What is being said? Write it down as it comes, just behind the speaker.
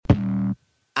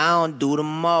I don't do the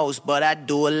most, but I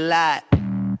do a lot.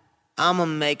 I'ma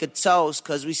make a toast,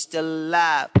 cause we still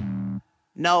alive.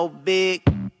 No big,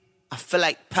 I feel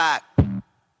like Pac.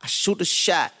 I shoot a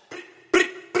shot.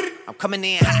 I'm coming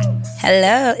in hot.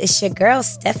 Hello, it's your girl,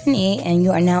 Stephanie, and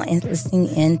you are now listening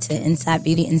in to Inside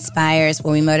Beauty Inspires,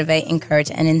 where we motivate, encourage,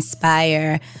 and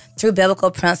inspire through biblical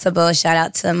principles. Shout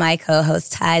out to my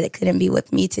co-host, Ty, that couldn't be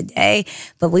with me today,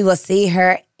 but we will see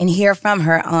her and hear from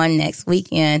her on next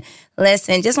weekend.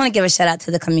 Listen, just want to give a shout out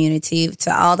to the community,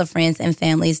 to all the friends and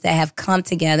families that have come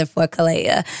together for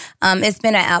Kalea. It's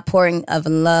been an outpouring of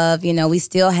love. You know, we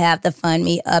still have the Fund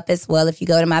Me up as well. If you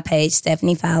go to my page,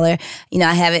 Stephanie Fowler, you know,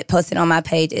 I have it posted on my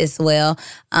page as well.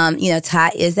 You know,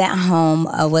 Ty is at home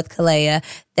with Kalea.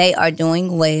 They are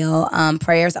doing well.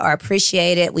 Prayers are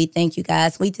appreciated. We thank you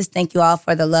guys. We just thank you all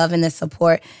for the love and the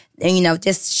support. And, you know,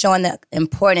 just showing the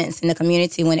importance in the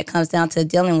community when it comes down to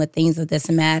dealing with things of this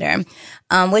matter,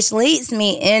 which leads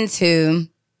me into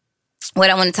what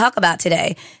I want to talk about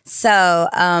today. So,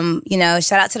 you know,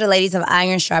 shout out to the ladies of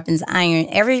Iron Sharpens Iron.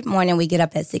 Every morning we get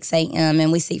up at 6 a.m.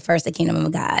 and we seek first the kingdom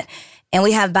of God. And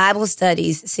we have Bible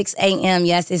studies, 6 a.m.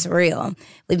 Yes, it's real.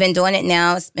 We've been doing it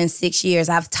now. It's been 6 years.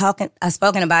 I've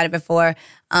spoken about it before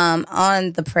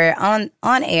on the prayer, on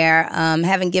air,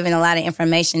 haven't given a lot of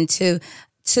information to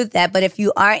that. But if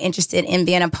you are interested in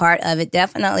being a part of it,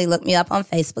 definitely look me up on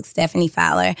Facebook, Stephanie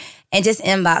Fowler, and just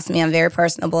inbox me. I'm very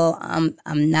personable. I'm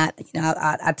not, you know,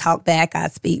 I talk back, I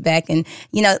speak back, and,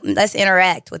 you know, let's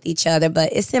interact with each other.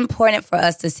 But it's important for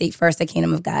us to seek first the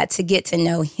kingdom of God, to get to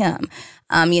know him.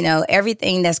 You know,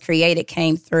 everything that's created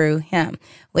came through him,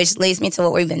 which leads me to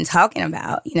what we've been talking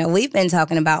about. You know, we've been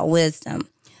talking about wisdom.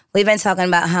 We've been talking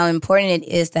about how important it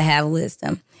is to have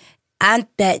wisdom. I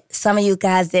bet some of you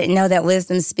guys didn't know that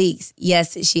wisdom speaks.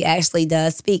 Yes, she actually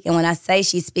does speak. And when I say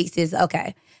she speaks, it's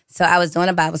okay. So I was doing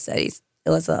a Bible studies.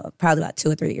 It was probably about 2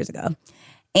 or 3 years ago.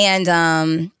 And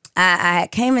I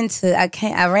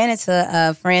ran into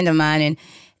a friend of mine,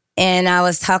 and I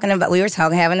was we were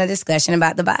having a discussion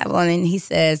about the Bible. And he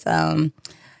says,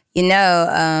 you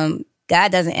know,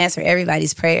 God doesn't answer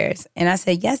everybody's prayers. And I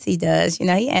said, yes, he does. You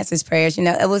know, he answers prayers. You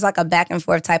know, it was like a back and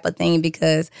forth type of thing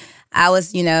because I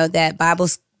was, you know, that Bible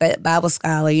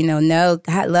scholar, you know, no,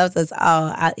 God loves us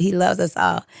all. He loves us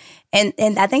all. And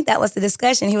I think that was the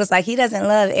discussion. He was like, he doesn't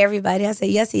love everybody. I said,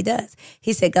 yes, he does.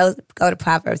 He said, go to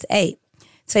Proverbs 8.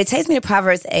 So he takes me to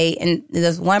Proverbs 8, and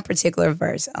there's one particular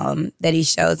verse that he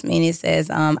shows me, and he says,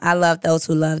 I love those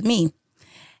who love me.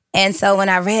 And so when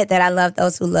I read that I love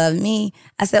those who love me,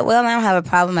 I said, well, I don't have a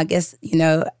problem. I guess, you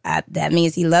know, that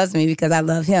means he loves me because I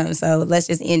love him. So let's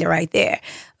just end it right there.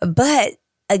 But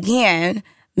again,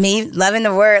 me loving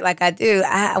the word like I do,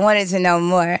 I wanted to know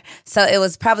more. So it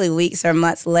was probably weeks or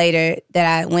months later that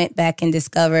I went back and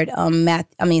discovered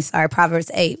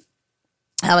Proverbs 8.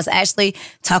 I was actually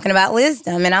talking about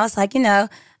wisdom, and I was like, you know,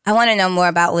 I want to know more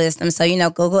about wisdom. So, you know,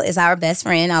 Google is our best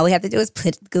friend. All we have to do is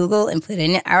put Google and put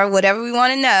in our whatever we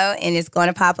want to know, and it's going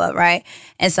to pop up, right?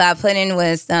 And so I put in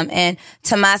wisdom, and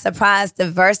to my surprise,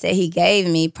 the verse that he gave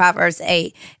me, Proverbs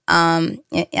 8, I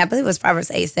believe it was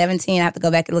Proverbs 8:17. I have to go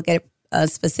back and look at it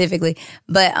specifically.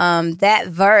 But that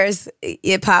verse,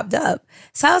 it popped up.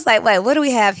 So I was like, wait, what do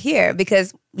we have here?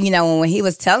 Because, you know, when he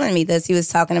was telling me this, he was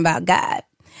talking about God.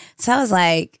 So I was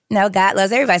like, no, God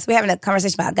loves everybody. So we're having a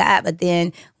conversation about God. But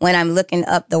then when I'm looking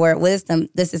up the word wisdom,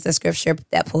 this is the scripture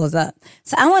that pulls up.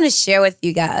 So I want to share with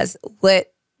you guys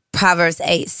what Proverbs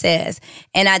 8 says.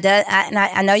 And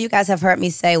I know you guys have heard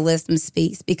me say wisdom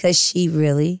speaks because she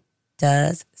really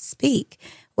does speak.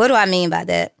 What do I mean by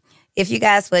that? If you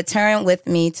guys would turn with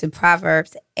me to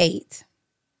Proverbs 8,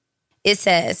 it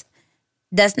says,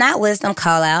 does not wisdom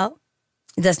call out?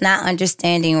 Does not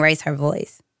understanding raise her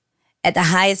voice? At the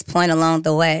highest point along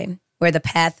the way, where the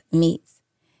path meets,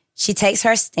 she takes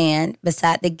her stand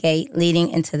beside the gate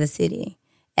leading into the city.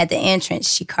 At the entrance,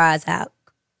 she cries out,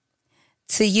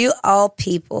 to you, all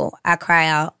people, I cry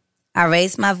out. I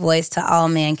raise my voice to all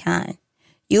mankind.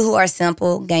 You who are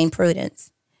simple, gain prudence.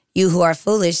 You who are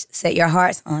foolish, set your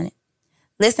hearts on it.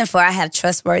 Listen, for I have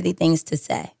trustworthy things to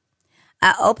say.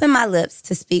 I open my lips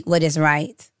to speak what is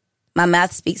right. My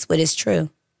mouth speaks what is true,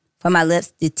 for my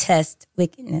lips detest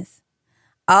wickedness.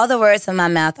 All the words of my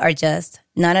mouth are just.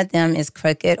 None of them is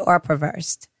crooked or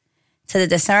perverse. To the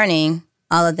discerning,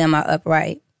 all of them are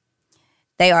upright.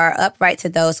 They are upright to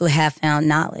those who have found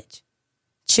knowledge.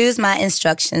 Choose my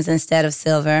instructions instead of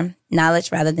silver,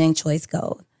 knowledge rather than choice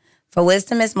gold. For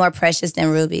wisdom is more precious than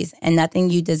rubies, and nothing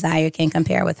you desire can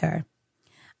compare with her.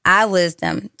 I,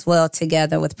 wisdom, dwell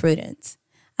together with prudence.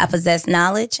 I possess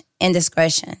knowledge and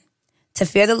discretion. To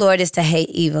fear the Lord is to hate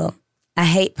evil. I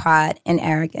hate pride and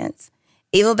arrogance.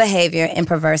 evil behavior and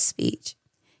perverse speech.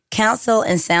 Counsel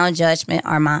and sound judgment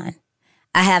are mine.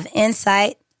 I have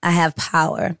insight, I have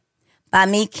power. By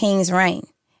me kings reign,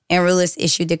 and rulers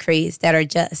issue decrees that are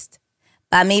just.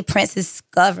 By me princes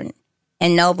govern,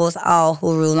 and nobles all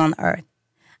who rule on earth.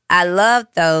 I love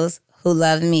those who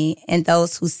love me, and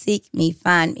those who seek me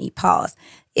find me. Pause.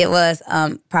 It was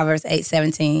Proverbs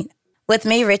 8:17. With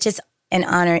me riches and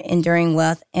honor, enduring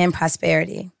wealth and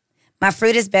prosperity. My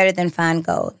fruit is better than fine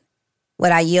gold.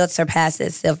 What I yield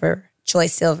surpasses silver,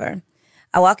 choice silver.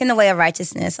 I walk in the way of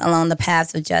righteousness along the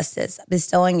paths of justice,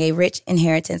 bestowing a rich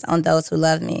inheritance on those who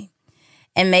love me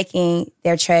and making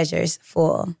their treasures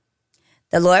full.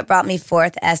 The Lord brought me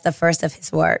forth as the first of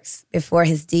his works, before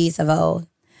his deeds of old.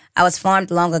 I was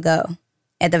formed long ago,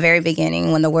 at the very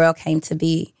beginning, when the world came to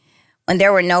be, when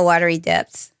there were no watery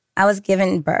depths. I was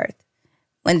given birth,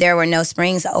 when there were no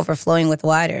springs overflowing with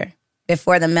water,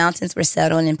 before the mountains were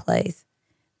settled in place,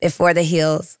 before the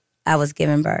hills I was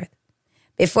given birth.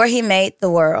 Before he made the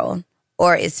world,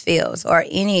 or its fields, or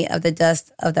any of the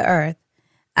dust of the earth,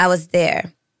 I was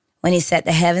there. When he set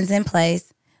the heavens in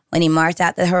place, when he marked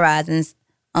out the horizons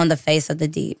on the face of the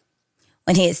deep,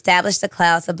 when he established the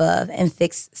clouds above and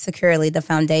fixed securely the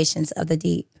foundations of the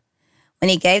deep, when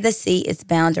he gave the sea its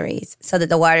boundaries so that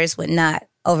the waters would not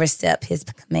overstep his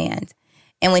command,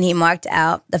 and when he marked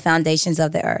out the foundations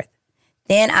of the earth.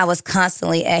 Then I was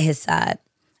constantly at his side.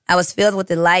 I was filled with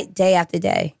delight day after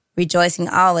day, rejoicing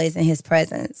always in his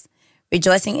presence,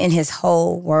 rejoicing in his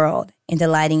whole world, and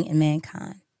delighting in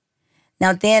mankind.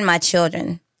 Now then, my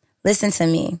children, listen to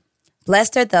me.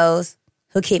 Blessed are those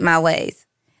who keep my ways.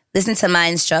 Listen to my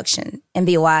instruction and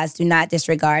be wise. Do not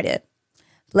disregard it.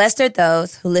 Blessed are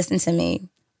those who listen to me,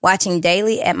 watching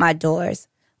daily at my doors,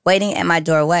 waiting at my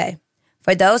doorway.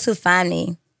 For those who find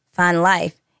me find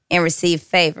life and receive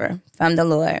favor from the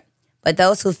Lord. But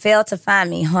those who fail to find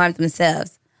me harm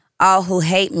themselves. All who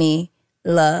hate me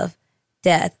love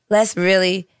death. Let's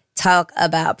really talk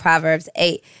about Proverbs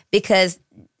 8, because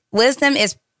wisdom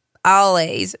is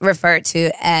always referred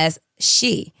to as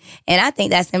she. And I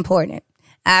think that's important.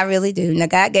 I really do. Now,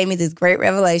 God gave me this great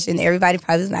revelation. Everybody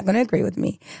probably is not going to agree with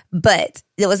me, but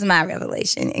it was my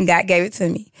revelation, and God gave it to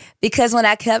me. Because when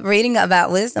I kept reading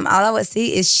about wisdom, all I would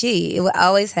see is she. It would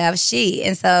always have she.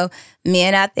 And so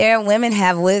men out there, women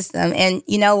have wisdom. And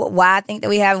you know why I think that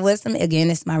we have wisdom? Again,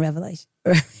 it's my revelation.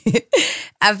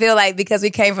 I feel like because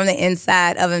we came from the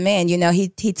inside of a man, you know, he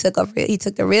took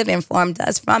the rib and formed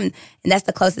us from, and that's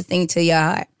the closest thing to your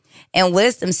heart. And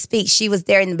wisdom speaks. She was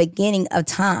there in the beginning of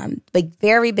time, the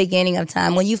very beginning of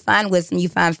time. When you find wisdom, you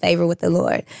find favor with the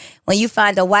Lord. When you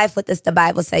find a wife, what does the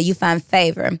Bible say? You find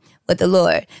favor with the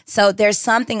Lord. So there's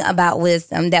something about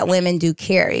wisdom that women do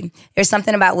carry. There's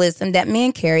something about wisdom that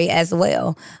men carry as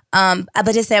well.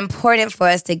 But it's important for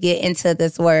us to get into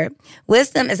this word.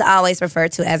 Wisdom is always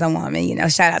referred to as a woman. You know,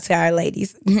 shout out to our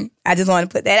ladies. I just want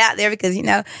to put that out there because we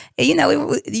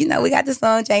got the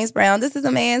song James Brown. This is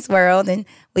a man's world, and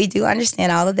we do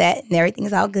understand all of that, and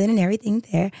everything's all good and everything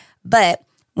there. But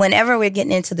whenever we're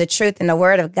getting into the truth and the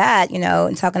word of God, you know,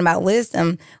 and talking about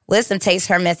wisdom, wisdom takes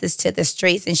her message to the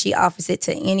streets and she offers it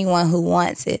to anyone who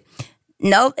wants it.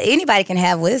 No, anybody can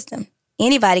have wisdom.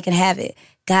 Anybody can have it.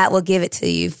 God will give it to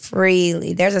you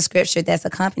freely. There's a scripture that's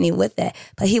accompanied with that,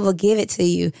 but he will give it to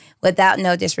you without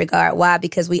no disregard. Why?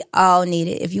 Because we all need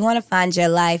it. If you want to find your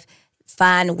life,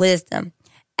 find wisdom.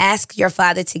 Ask your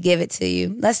Father to give it to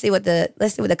you. Let's see what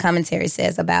the commentary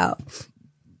says about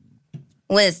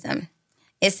wisdom.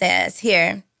 It says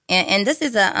here, and this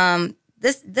is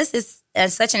this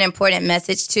is such an important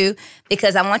message too,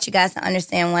 because I want you guys to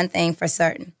understand one thing for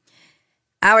certain.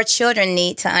 Our children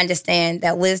need to understand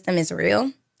that wisdom is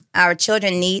real. Our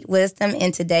children need wisdom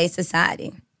in today's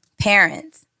society.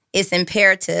 Parents, it's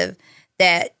imperative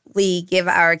that we give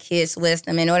our kids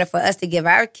wisdom. In order for us to give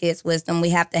our kids wisdom, we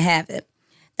have to have it.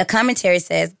 The commentary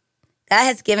says, God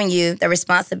has given you the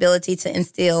responsibility to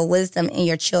instill wisdom in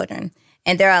your children,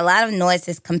 and there are a lot of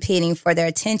noises competing for their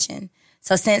attention.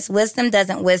 So since wisdom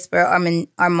doesn't whisper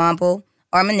or mumble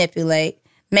or manipulate,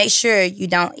 make sure you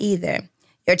don't either.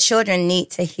 Your children need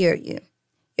to hear you.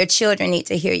 Your children need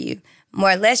to hear you.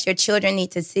 More or less, your children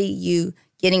need to see you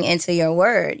getting into your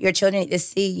word. Your children need to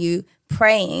see you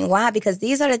praying. Why? Because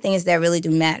these are the things that really do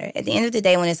matter. At the end of the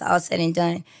day, when it's all said and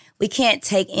done, we can't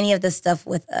take any of this stuff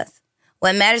with us.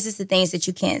 What matters is the things that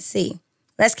you can't see.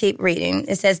 Let's keep reading.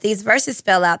 It says, these verses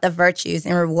spell out the virtues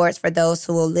and rewards for those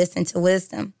who will listen to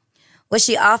wisdom. What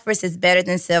she offers is better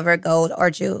than silver, gold,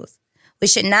 or jewels. We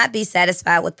should not be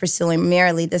satisfied with pursuing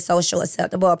merely the social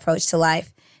acceptable approach to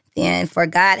life. Then, for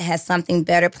God has something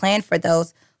better planned for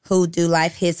those who do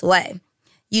life his way.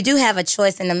 You do have a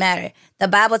choice in the matter. The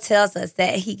Bible tells us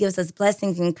that he gives us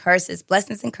blessings and curses,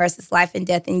 life and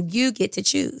death, and you get to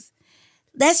choose.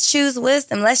 Let's choose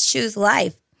wisdom. Let's choose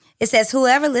life. It says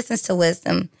whoever listens to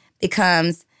wisdom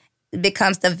becomes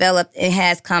developed and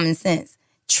has common sense.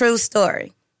 True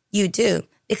story. You do.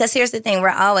 Because here's the thing, we're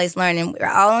always learning. We're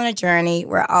all on a journey.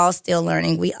 We're all still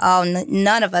learning.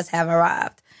 None of us have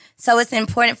arrived. So it's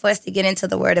important for us to get into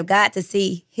the Word of God to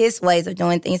see his ways of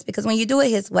doing things, because when you do it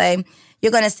his way,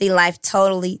 you're going to see life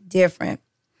totally different.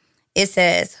 It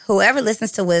says, whoever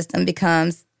listens to wisdom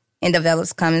becomes and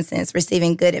develops common sense,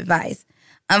 receiving good advice.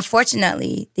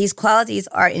 Unfortunately, these qualities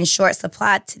are in short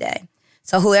supply today.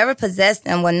 So whoever possesses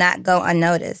them will not go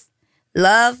unnoticed.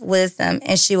 Love wisdom,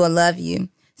 and she will love you.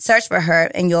 Search for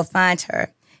her, and you'll find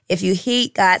her. If you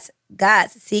heed God's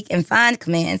seek and find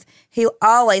commands, he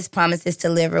always promises to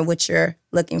deliver what you're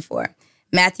looking for.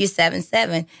 Matthew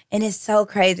 7:7. And it's so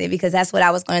crazy because that's what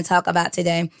I was going to talk about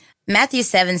today. Matthew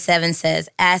 7:7 says,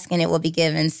 ask and it will be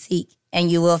given, seek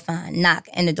and you will find, knock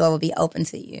and the door will be open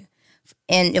to you.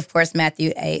 And of course,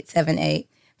 Matthew 8:7-8.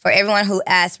 For everyone who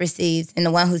asks receives, and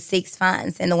the one who seeks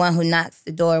finds, and the one who knocks,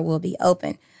 the door will be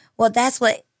open. Well, that's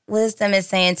what wisdom is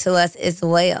saying to us as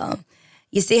well.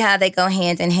 You see how they go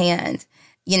hand in hand.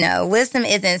 Wisdom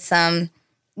isn't something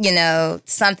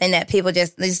that people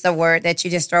just a word that you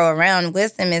just throw around.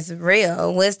 Wisdom is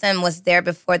real. Wisdom was there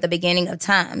before the beginning of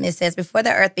time. It says, before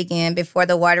the earth began, before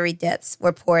the watery depths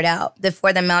were poured out,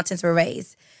 before the mountains were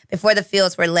raised, before the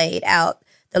fields were laid out,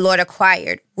 the Lord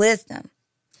acquired wisdom.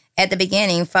 At the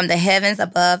beginning, from the heavens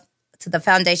above to the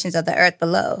foundations of the earth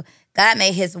below, God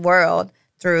made his world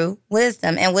through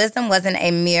wisdom. And wisdom wasn't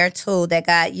a mere tool that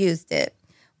God used. It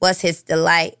was his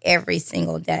delight every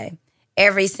single day.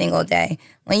 Every single day.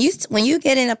 When you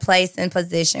get in a place and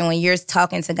position, when you're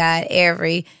talking to God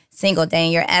every single day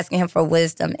and you're asking him for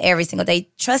wisdom every single day,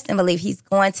 trust and believe he's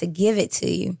going to give it to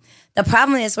you. The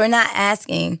problem is we're not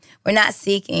asking, we're not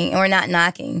seeking, and we're not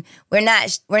knocking. We're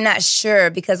not sure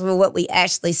because we're what we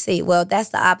actually see. Well, that's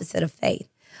the opposite of faith.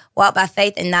 Walk by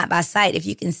faith and not by sight. If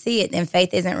you can see it, then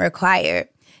faith isn't required.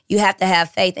 You have to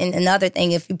have faith. And another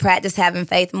thing, if you practice having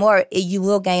faith more, you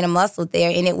will gain a muscle there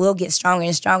and it will get stronger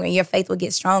and stronger. And your faith will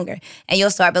get stronger and you'll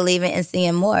start believing and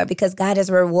seeing more because God is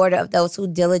a rewarder of those who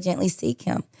diligently seek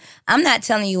him. I'm not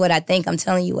telling you what I think. I'm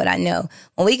telling you what I know.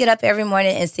 When we get up every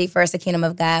morning and seek first the kingdom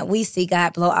of God, we see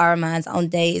God blow our minds on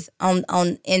days,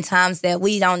 in times that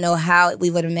we don't know how we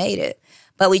would have made it.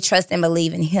 But we trust and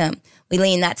believe in him. We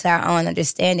lean not to our own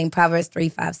understanding, Proverbs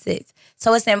 3:5-6.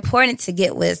 So it's important to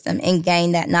get wisdom and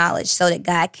gain that knowledge so that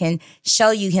God can show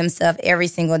you himself every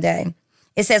single day.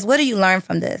 It says, what do you learn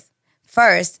from this?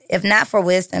 First, if not for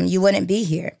wisdom, you wouldn't be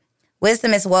here.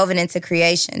 Wisdom is woven into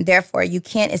creation. Therefore, you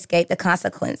can't escape the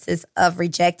consequences of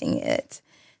rejecting it.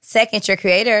 Second, your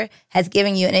creator has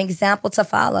given you an example to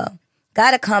follow.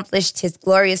 God accomplished his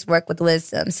glorious work with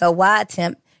wisdom. So why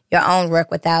attempt your own work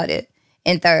without it?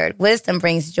 And third, wisdom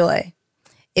brings joy.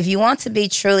 If you want to be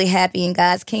truly happy in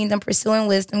God's kingdom, pursuing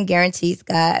wisdom guarantees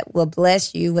God will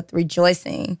bless you with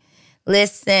rejoicing.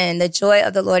 Listen, the joy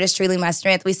of the Lord is truly my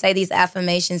strength. We say these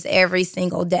affirmations every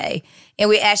single day, and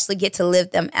we actually get to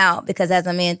live them out because as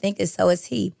a man thinketh, so is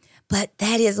he. But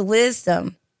that is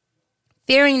wisdom.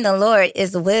 Fearing the Lord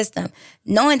is wisdom.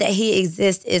 Knowing that he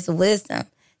exists is wisdom.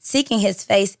 Seeking his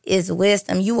face is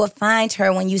wisdom. You will find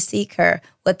her when you seek her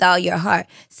with all your heart.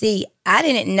 See, I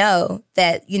didn't know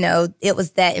that, it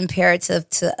was that imperative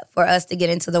for us to get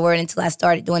into the word until I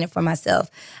started doing it for myself.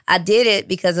 I did it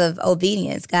because of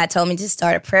obedience. God told me to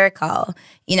start a prayer call.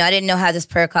 I didn't know how this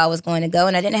prayer call was going to go,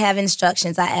 and I didn't have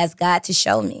instructions. I asked God to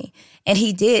show me, and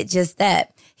he did just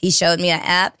that. He showed me an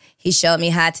app. He showed me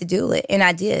how to do it, and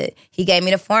I did. He gave me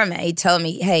the format. He told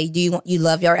me, hey, do you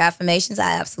love your affirmations?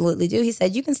 I absolutely do. He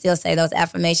said, you can still say those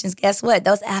affirmations. Guess what?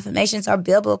 Those affirmations are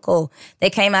biblical. They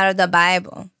came out of the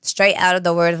Bible, straight out of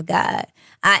the Word of God.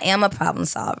 I am a problem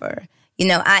solver.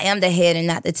 I am the head and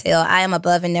not the tail. I am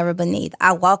above and never beneath.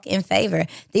 I walk in favor.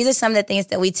 These are some of the things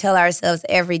that we tell ourselves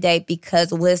every day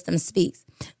because wisdom speaks.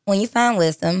 When you find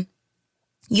wisdom,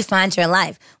 you find your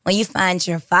life. When you find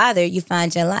your father, you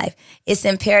find your life. It's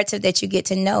imperative that you get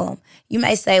to know him. You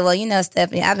may say, well,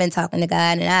 Stephanie, I've been talking to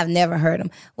God and I've never heard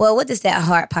him. Well, what does that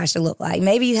heart posture look like?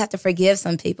 Maybe you have to forgive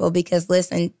some people because,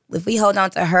 listen, if we hold on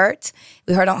to hurt,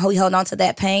 we hold on to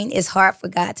that pain, it's hard for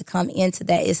God to come into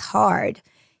that. It's hard.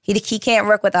 He can't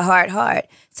work with a hard heart.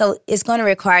 So it's going to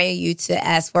require you to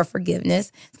ask for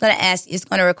forgiveness. It's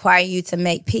going to require you to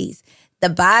make peace. The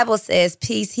Bible says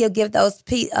peace. He'll give those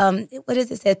peace. What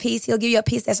does it say? Peace. He'll give you a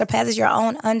peace that surpasses your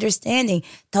own understanding.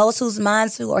 Those whose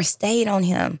minds who are stayed on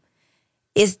him.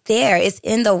 It's there. It's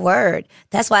in the word.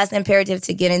 That's why it's imperative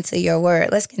to get into your word.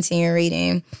 Let's continue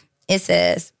reading. It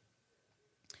says,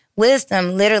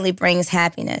 wisdom literally brings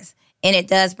happiness, and it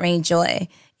does bring joy.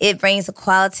 It brings a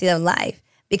quality of life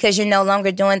because you're no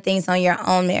longer doing things on your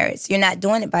own merits. You're not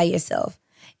doing it by yourself.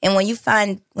 And when you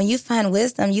find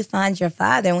wisdom, you find your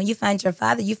Father. When you find your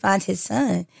Father, you find his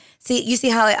Son. You see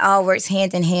how it all works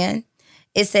hand in hand?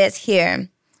 It says here,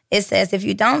 if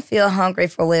you don't feel hungry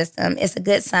for wisdom, it's a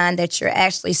good sign that you're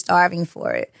actually starving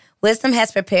for it. Wisdom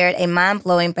has prepared a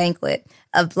mind-blowing banquet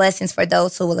of blessings for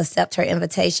those who will accept her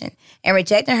invitation. And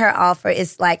rejecting her offer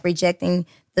is like rejecting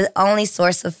the only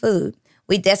source of food.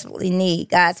 We desperately need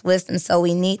God's wisdom, so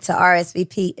we need to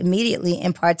RSVP immediately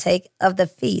and partake of the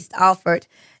feast offered.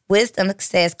 Wisdom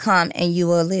says, come and you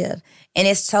will live. And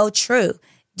it's so true.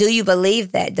 Do you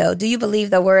believe that, though? Do you believe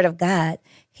the word of God?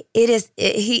 He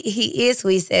is who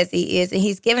he says he is, and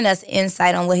he's given us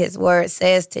insight on what his word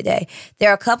says today. There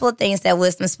are a couple of things that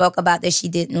wisdom spoke about that she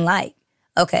didn't like.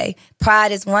 Okay,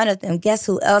 pride is one of them. Guess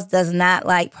who else does not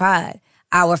like pride?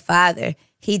 Our Father.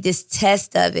 He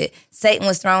detests of it. Satan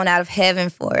was thrown out of heaven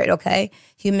for it, okay?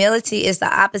 Humility is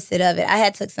the opposite of it. I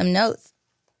had took some notes,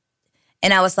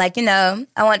 and I was like, I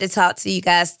wanted to talk to you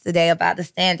guys today about the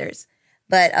standards,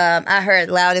 but I heard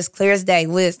loud as clear as day,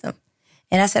 wisdom.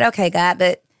 And I said, okay, God,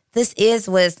 but this is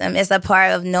wisdom. It's a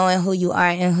part of knowing who you are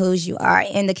and whose you are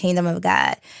in the kingdom of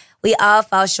God. We all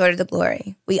fall short of the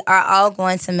glory. We are all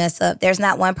going to mess up. There's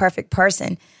not one perfect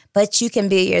person, but you can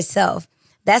be yourself.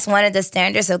 That's one of the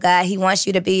standards of God. He wants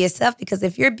you to be yourself because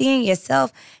if you're being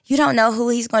yourself, you don't know who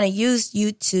he's going to use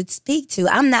you to speak to.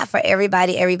 I'm not for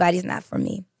everybody. Everybody's not for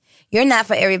me. You're not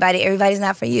for everybody. Everybody's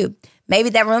not for you. Maybe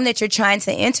that room that you're trying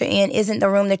to enter in isn't the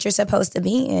room that you're supposed to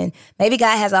be in. Maybe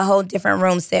God has a whole different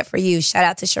room set for you. Shout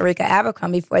out to Sharika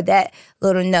Abercrombie for that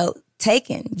little note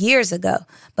taken years ago.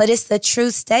 But it's the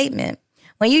true statement.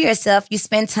 When you yourself, you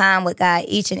spend time with God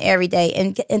each and every day.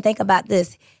 And think about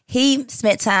this. He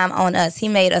spent time on us. He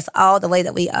made us all the way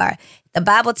that we are. The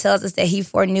Bible tells us that he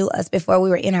foreknew us before we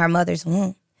were in our mother's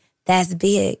womb. That's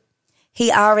big.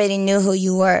 He already knew who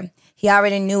you were. He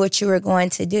already knew what you were going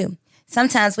to do.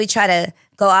 Sometimes we try to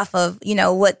go off of,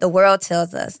 what the world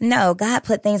tells us. No, God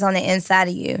put things on the inside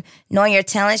of you. Knowing your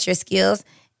talents, your skills,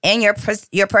 and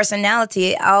your personality,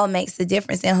 it all makes the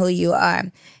difference in who you are.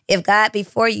 If God be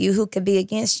for you, who could be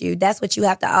against you? That's what you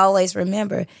have to always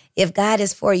remember. If God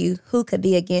is for you, who could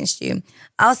be against you?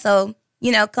 Also,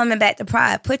 coming back to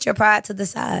pride, put your pride to the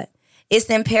side. It's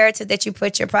imperative that you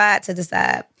put your pride to the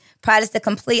side. Pride is the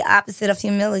complete opposite of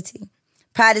humility.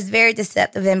 Pride is very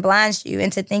deceptive and blinds you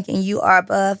into thinking you are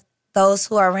above those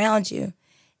who are around you.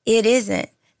 It isn't.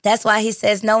 That's why he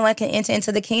says no one can enter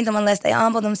into the kingdom unless they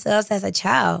humble themselves as a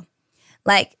child.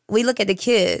 Like, we look at the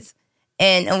kids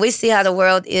and we see how the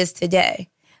world is today.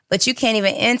 But you can't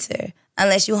even enter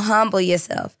unless you humble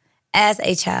yourself as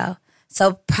a child.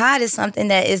 So pride is something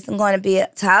that isn't going to be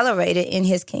tolerated in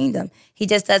his kingdom. He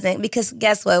just doesn't, because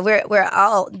guess what? We're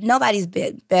all, nobody's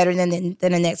better than the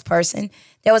next person.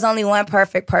 There was only one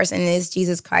perfect person, and it's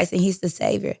Jesus Christ, and he's the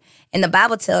Savior. And the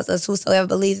Bible tells us, whosoever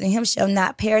believes in him shall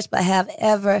not perish, but have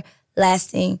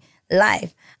everlasting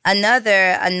life.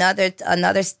 Another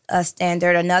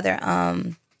standard, another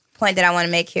point that I want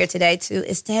to make here today too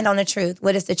is stand on the truth.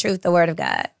 What is the truth? The Word of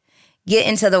God. Get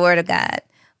into the Word of God.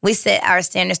 We set our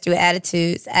standards through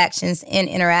attitudes, actions, and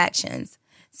interactions.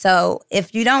 So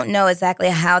if you don't know exactly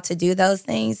how to do those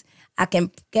things, I can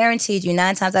guarantee you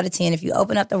 9 times out of 10, if you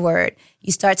open up the Word,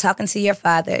 you start talking to your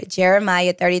Father,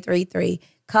 Jeremiah 33:3,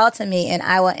 call to me and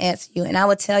I will answer you, and I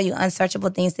will tell you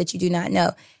unsearchable things that you do not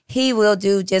know. He will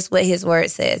do just what his Word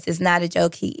says. It's not a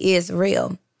joke. He is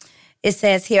real. It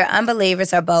says here,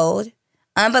 unbelievers are bold.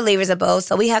 Unbelievers are bold,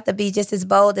 so we have to be just as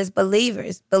bold as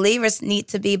believers. Believers need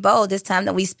to be bold. It's time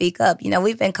that we speak up.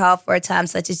 We've been called for a time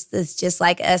such as this, just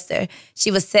like Esther. She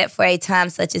was set for a time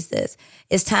such as this.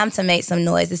 It's time to make some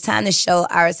noise. It's time to show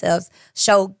ourselves,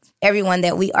 show everyone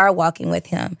that we are walking with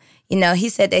him. He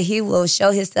said that he will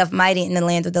show himself mighty in the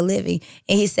land of the living.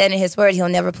 And he said in his word, he'll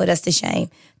never put us to shame.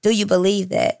 Do you believe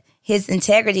that? His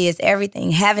integrity is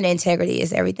everything. Having integrity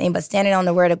is everything. But standing on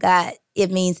the word of God, it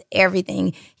means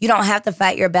everything. You don't have to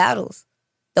fight your battles.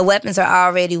 The weapons are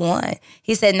already won.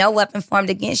 He said, no weapon formed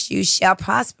against you shall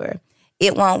prosper.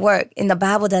 It won't work. And the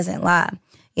Bible doesn't lie.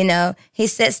 He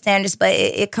set standards, but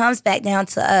it comes back down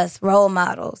to us, role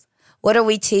models. What are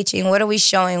we teaching? What are we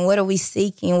showing? What are we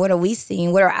seeking? What are we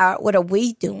seeing? What are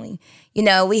we doing?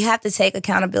 We have to take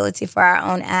accountability for our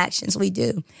own actions. We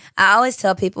do. I always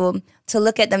tell people to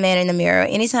look at the man in the mirror.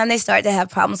 Anytime they start to have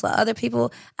problems with other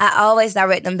people, I always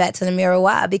direct them back to the mirror.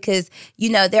 Why? Because,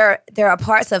 there are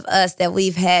parts of us that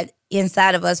we've had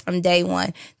inside of us from day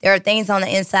one. There are things on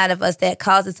the inside of us that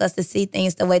causes us to see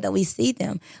things the way that we see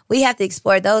them. We have to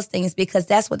explore those things because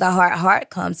that's what the heart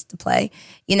comes to play.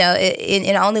 In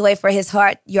the only way for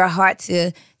your heart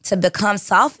to become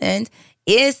softened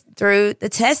is through the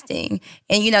testing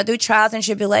and, through trials and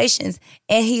tribulations.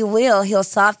 And he'll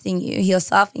soften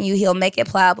you. He'll make it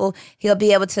pliable. He'll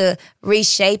be able to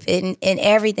reshape it and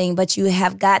everything. But you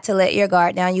have got to let your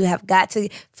guard down. You have got to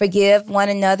forgive one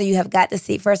another. You have got to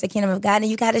seek first the kingdom of God, and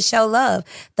you got to show love.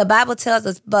 The Bible tells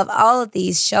us above all of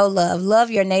these, show love. Love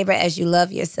your neighbor as you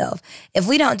love yourself. If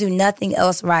we don't do nothing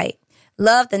else right,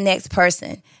 love the next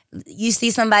person. You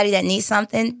see somebody that needs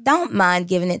something, don't mind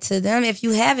giving it to them. If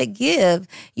you have it, give.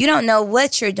 You don't know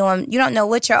what you're doing. You don't know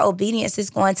what your obedience is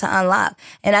going to unlock.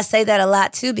 And I say that a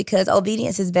lot too because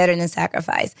obedience is better than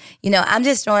sacrifice. I'm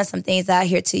just throwing some things out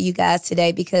here to you guys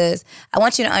today because I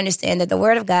want you to understand that the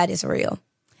word of God is real.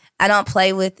 I don't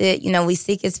play with it. We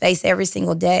seek his face every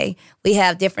single day. We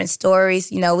have different stories.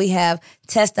 We have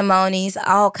testimonies,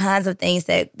 all kinds of things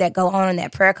that go on in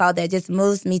that prayer call that just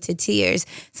moves me to tears.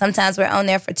 Sometimes we're on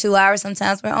there for 2 hours.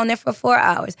 Sometimes we're on there for 4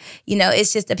 hours.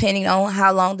 It's just depending on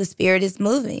how long the Spirit is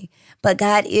moving. But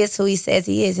God is who he says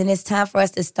he is. And it's time for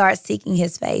us to start seeking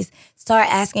his face. Start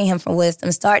asking him for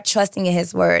wisdom. Start trusting in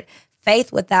his word.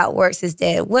 Faith without works is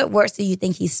dead. What works do you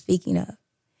think he's speaking of?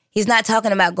 He's not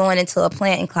talking about going into a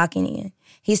plant and clocking in.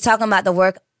 He's talking about the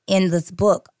work in this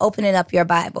book, opening up your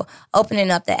Bible, opening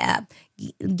up the app,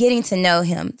 getting to know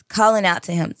him, calling out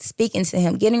to him, speaking to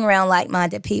him, getting around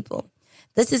like-minded people.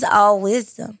 This is all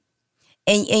wisdom.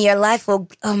 And your life will,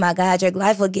 oh my God, your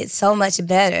life will get so much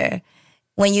better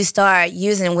when you start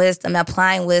using wisdom,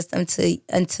 applying wisdom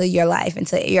into your life,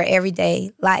 into your everyday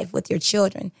life with your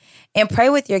children. And pray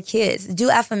with your kids. Do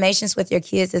affirmations with your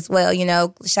kids as well.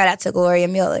 Shout out to Gloria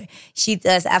Miller. She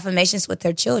does affirmations with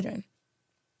her children.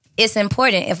 It's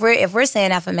important. If we're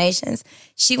saying affirmations,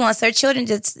 she wants her children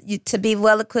to be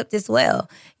well-equipped as well.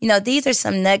 These are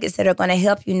some nuggets that are going to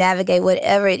help you navigate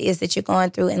whatever it is that you're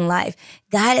going through in life.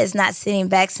 God is not sitting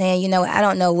back saying, I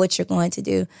don't know what you're going to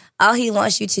do. All he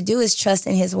wants you to do is trust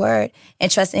in his word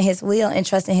and trust in his will and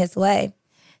trust in his way.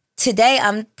 Today,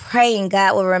 I'm praying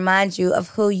God will remind you of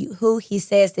who he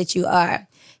says that you are.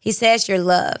 He says you're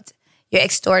loved, you're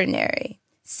extraordinary,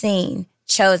 seen,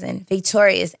 chosen,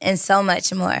 victorious, and so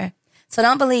much more. So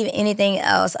don't believe anything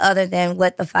else other than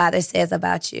what the Father says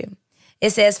about you.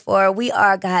 It says, for we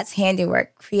are God's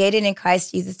handiwork, created in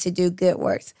Christ Jesus to do good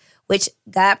works, which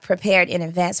God prepared in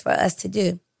advance for us to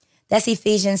do. That's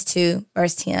Ephesians 2,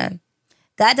 verse 10.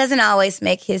 God doesn't always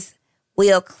make his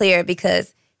will clear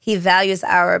because he values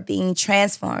our being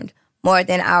transformed more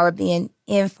than our being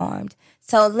informed.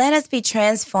 So let us be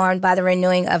transformed by the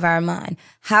renewing of our mind.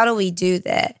 How do we do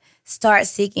that? Start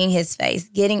seeking his face,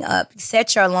 getting up,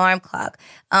 set your alarm clock,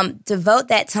 devote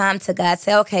that time to God.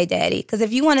 Say, okay, Daddy, because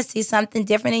if you want to see something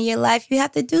different in your life, you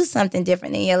have to do something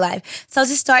different in your life. So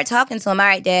just start talking to him. All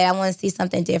right, Dad, I want to see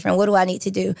something different. What do I need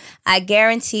to do? I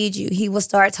guaranteed you he will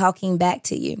start talking back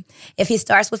to you. If he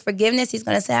starts with forgiveness, he's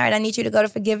going to say, all right, I need you to go to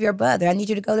forgive your brother. I need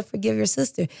you to go to forgive your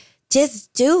sister.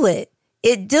 Just do it.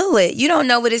 Do it. You don't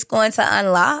know what it's going to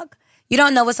unlock. You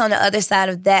don't know what's on the other side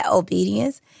of that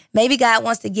obedience. Maybe God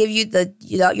wants to give you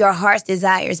your heart's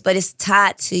desires, but it's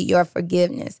tied to your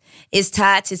forgiveness. It's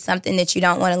tied to something that you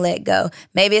don't want to let go.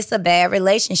 Maybe it's a bad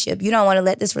relationship. You don't want to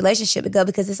let this relationship go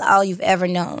because it's all you've ever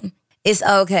known. It's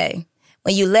okay.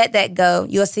 When you let that go,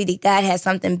 you'll see that God has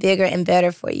something bigger and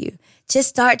better for you. Just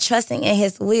start trusting in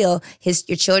his will.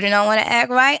 Your children don't want to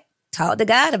act right? Talk to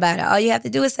God about it. All you have to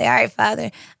do is say, all right,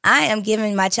 Father, I am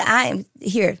giving my child, I am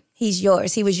here. He's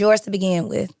yours. He was yours to begin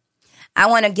with. I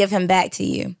want to give him back to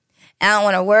you. I don't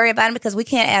want to worry about him because we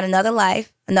can't add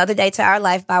another day to our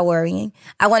life by worrying.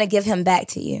 I want to give him back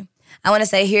to you. I want to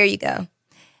say, here you go.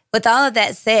 With all of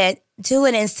that said, do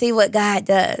it and see what God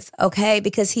does, okay?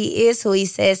 Because he is who he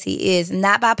says he is,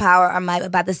 not by power or might,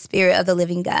 but by the Spirit of the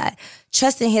living God.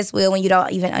 Trust in his will when you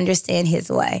don't even understand his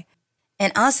way.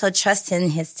 And also trust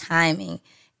in his timing,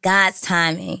 God's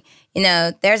timing.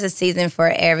 There's a season for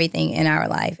everything in our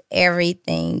life,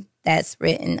 everything that's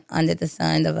written under the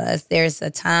sun of us. There's a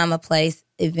time, a place,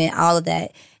 event, all of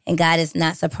that. And God is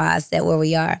not surprised at where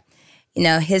we are.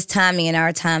 His timing and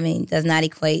our timing does not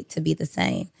equate to be the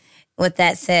same. With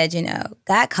that said,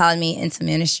 God called me into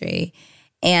ministry,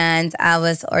 and I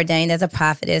was ordained as a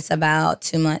prophetess about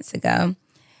 2 months ago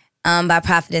by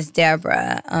Prophetess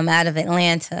Deborah out of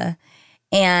Atlanta.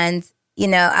 And,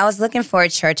 I was looking for a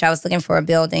church. I was looking for a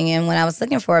building. And when I was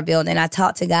looking for a building, I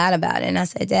talked to God about it. And I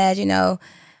said, Dad, you're going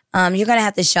to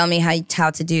have to show me how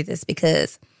to do this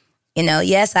because,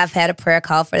 yes, I've had a prayer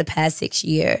call for the past 6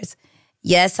 years.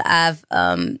 yes, I've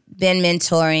been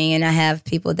mentoring, and I have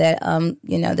people that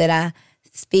that I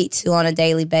speak to on a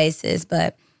daily basis.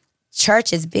 But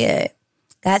church is big.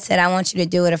 God said, "I want you to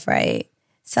do it afraid."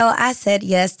 So I said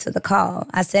yes to the call.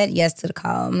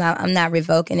 I'm not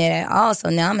revoking it at all. So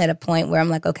now I'm at a point where I'm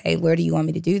like, okay, where do you want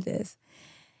me to do this?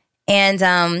 And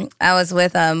I was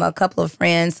with a couple of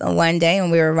friends one day,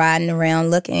 and we were riding around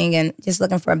looking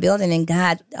for a building. And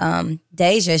God,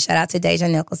 Deja, shout out to Deja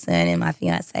Nicholson and my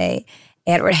fiance,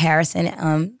 Edward Harrison.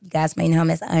 You guys may know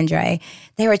him as Andre.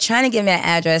 They were trying to give me an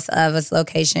address of this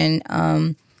location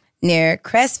near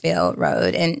Crestfield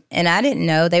Road, and I didn't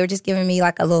know. They were just giving me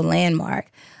like a little landmark.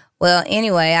 Well,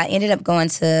 anyway, I ended up going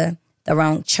to the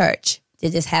wrong church.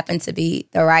 It just happened to be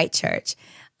the right church.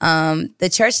 The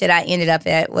church that I ended up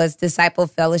at was Disciple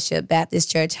Fellowship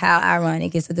Baptist Church. How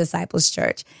ironic. It's a disciples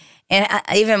church. And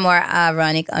even more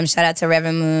ironic, shout out to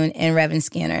Reverend Moon and Reverend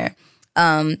Skinner.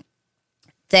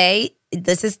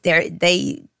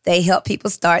 They help people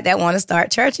that want to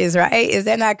start churches, right? Is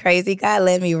that not crazy? God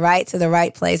led me right to the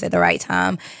right place at the right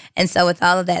time. And so with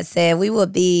all of that said, we will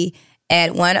be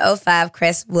at 105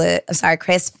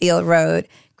 Crestfield Road,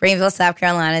 Greenville, South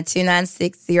Carolina,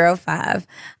 29605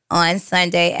 on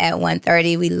Sunday at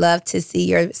 1:30. We love to see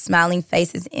your smiling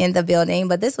faces in the building.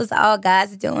 But this was all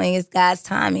God's doing. It's God's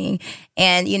timing.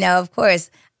 And, of course,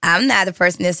 I'm not the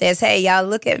person that says, hey, y'all,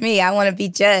 look at me. I want to be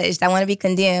judged. I want to be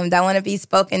condemned. I want to be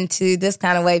spoken to this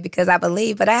kind of way because I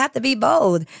believe. But I have to be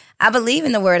bold. I believe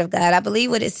in the word of God. I believe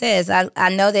what it says. I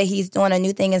know that he's doing a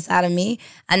new thing inside of me.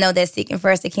 I know that seeking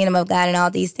first the kingdom of God and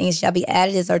all these things shall be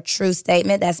added is a true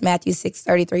statement. That's Matthew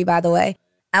 6:33, by the way.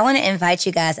 I want to invite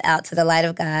you guys out to the Light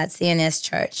of God, CNS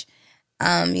Church.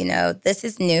 This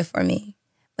is new for me,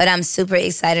 but I'm super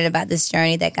excited about this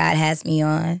journey that God has me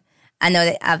on. I know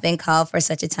that I've been called for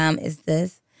such a time as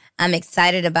this. I'm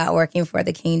excited about working for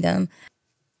the kingdom.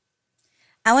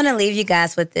 I want to leave you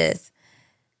guys with this.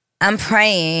 I'm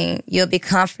praying you'll be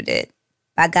comforted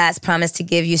by God's promise to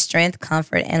give you strength,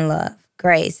 comfort, and love,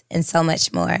 grace, and so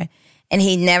much more. And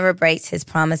he never breaks his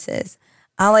promises.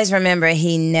 Always remember,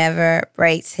 he never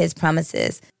breaks his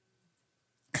promises.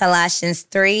 Colossians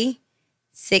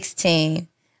 3:16.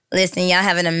 Listen, y'all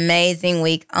have an amazing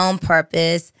week on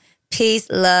purpose. Peace,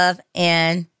 love,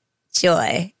 and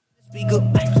joy.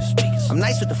 I'm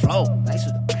nice with the flow,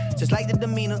 just like the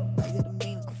demeanor.